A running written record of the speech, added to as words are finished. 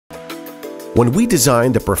When we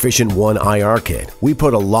designed the Proficient One IR kit, we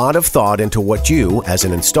put a lot of thought into what you, as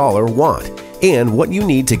an installer, want and what you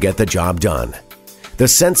need to get the job done. The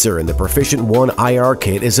sensor in the Proficient One IR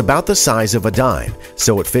kit is about the size of a dime,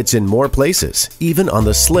 so it fits in more places, even on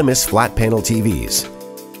the slimmest flat panel TVs.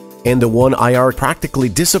 And the One IR practically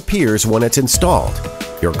disappears when it's installed.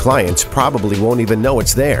 Your clients probably won't even know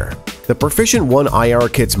it's there. The Proficient One IR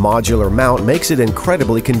kit's modular mount makes it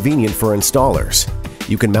incredibly convenient for installers.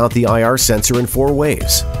 You can mount the IR sensor in 4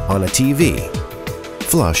 ways: on a TV,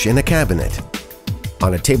 flush in a cabinet,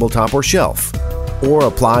 on a tabletop or shelf, or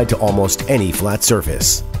applied to almost any flat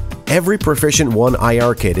surface. Every Proficient One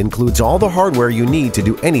IR kit includes all the hardware you need to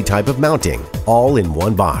do any type of mounting, all in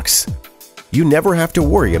one box. You never have to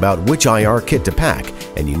worry about which IR kit to pack,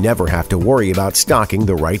 and you never have to worry about stocking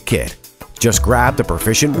the right kit. Just grab the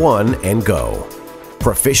Proficient One and go.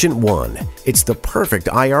 Proficient One. It's the perfect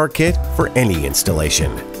IR kit for any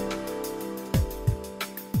installation.